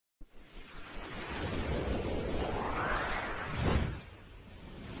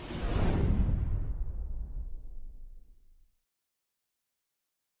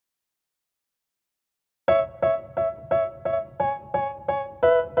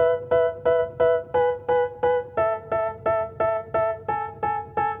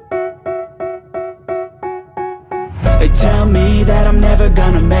tell me that I'm never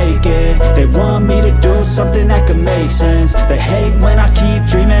gonna make it. They want me to do something that could make sense. They hate when I keep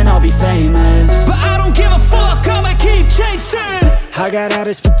dreaming I'll be famous, but I don't give a fuck, I'ma keep chasing. I got all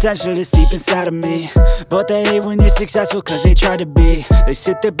this potential that's deep inside of me, but they hate when you're successful cause they try to be. They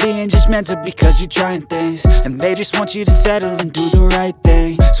sit there being judgmental because you're trying things, and they just want you to settle and do the right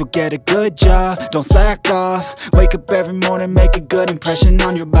thing. So get a good job, don't slack off. Wake up every morning, make a good impression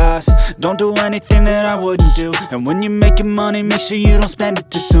on your boss. Don't do anything that I wouldn't do, and when you're making money, make sure you don't spend it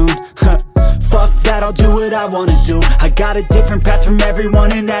too soon. Fuck that, I'll do what I wanna do. I got a different path from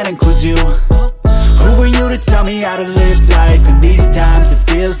everyone, and that includes you. Who are you to tell me how to live life? In these times it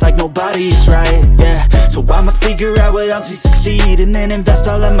feels like nobody is right, yeah. So I'ma figure out what else we succeed, and then invest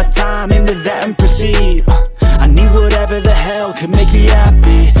all of my time into that and proceed. I need whatever the hell could make me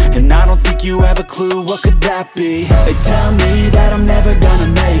happy, and I don't think you have a clue what could that be. They tell me that I'm never gonna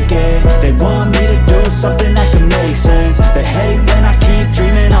make it. They want me to do something that could make sense. They hate when I keep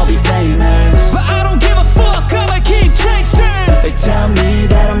dreaming I'll be famous, but I don't give a fuck, I'ma keep chasing. They tell me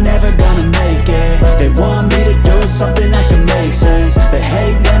that I'm never gonna make it. They want me to do something that can make sense. They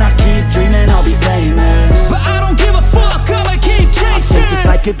hate when I keep dreaming I'll be famous, but I don't give a fuck, I'ma keep chasing. I think this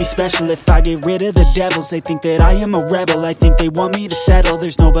life could be special if I get rid of the devils. They think that I am a rebel, I think they want me to settle.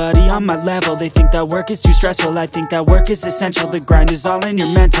 There's nobody on my level, they think that work is too stressful. I think that work is essential, the grind is all in your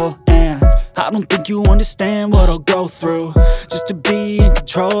mental. And I don't think you understand what I'll go through just to be in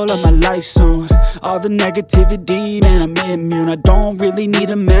control of my life soon. All the negativity, man, I'm immune. I don't really need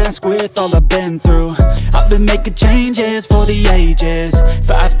a mask with all I've been through. I've been making changes for the ages.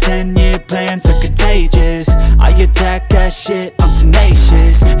 5-10 year plans are contagious. I attack that shit, I'm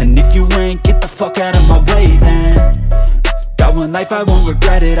tenacious. And if you ain't, get the fuck out of my way then. Got one life, I won't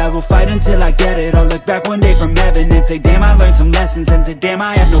regret it. I will fight until I get it. I'll look back one day from heaven and say, damn, I learned some lessons. And say, damn,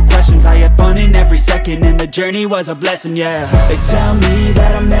 I have no questions. I had fun in every second, and the journey was a blessing, yeah. They tell me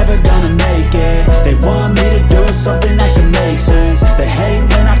that I'm never gonna make it. They want me to do something that can make sense. They hate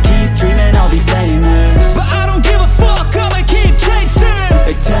when I keep